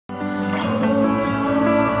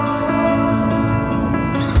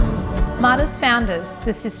founders,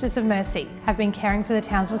 the Sisters of Mercy, have been caring for the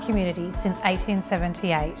Townsville community since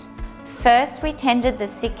 1878. First, we tended the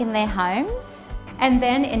sick in their homes. And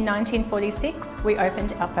then in 1946, we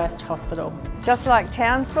opened our first hospital. Just like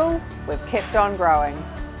Townsville, we've kept on growing.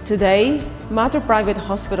 Today, Mater Private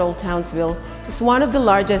Hospital Townsville is one of the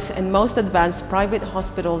largest and most advanced private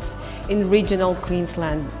hospitals in regional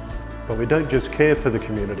Queensland. But we don't just care for the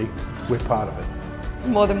community, we're part of it.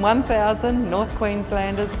 More than 1,000 North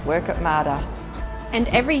Queenslanders work at Mater. And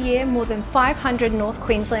every year, more than 500 North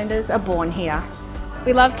Queenslanders are born here.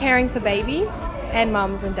 We love caring for babies and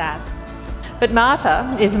mums and dads. But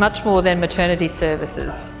Mater is much more than maternity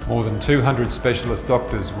services. More than 200 specialist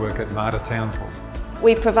doctors work at Mater Townsville.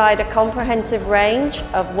 We provide a comprehensive range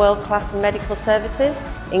of world-class medical services,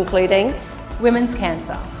 including women's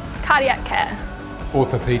cancer, cardiac care,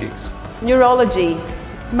 orthopaedics, neurology,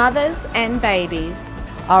 mothers and babies.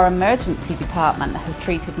 Our emergency department has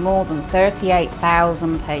treated more than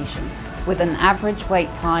 38,000 patients with an average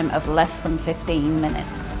wait time of less than 15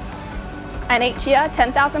 minutes. And each year,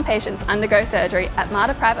 10,000 patients undergo surgery at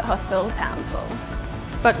Mater Private Hospital Townsville.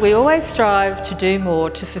 But we always strive to do more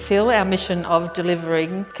to fulfil our mission of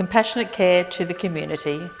delivering compassionate care to the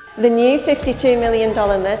community. The new $52 million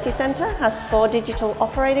Mercy Centre has 4 digital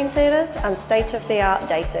operating theatres and state-of-the-art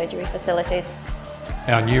day surgery facilities.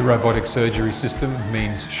 Our new robotic surgery system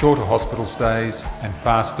means shorter hospital stays and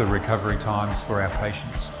faster recovery times for our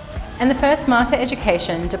patients. And the first Mater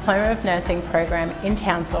Education Diploma of Nursing program in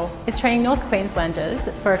Townsville is training North Queenslanders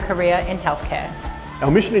for a career in healthcare. Our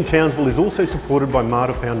mission in Townsville is also supported by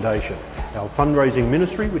Mater Foundation, our fundraising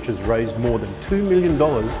ministry which has raised more than $2 million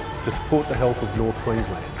to support the health of North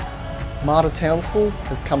Queensland. Mater Townsville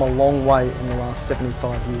has come a long way in the last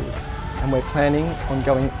 75 years. And we're planning on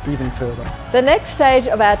going even further. The next stage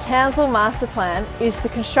of our Townsville Master Plan is the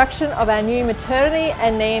construction of our new maternity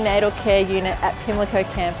and neonatal care unit at Pimlico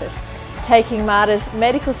campus, taking Mater's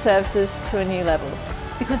medical services to a new level.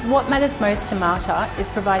 Because what matters most to Mater is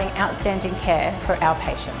providing outstanding care for our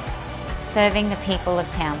patients. Serving the people of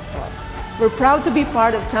Townsville. We're proud to be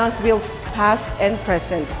part of Townsville's past and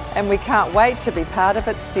present. And we can't wait to be part of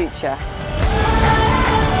its future.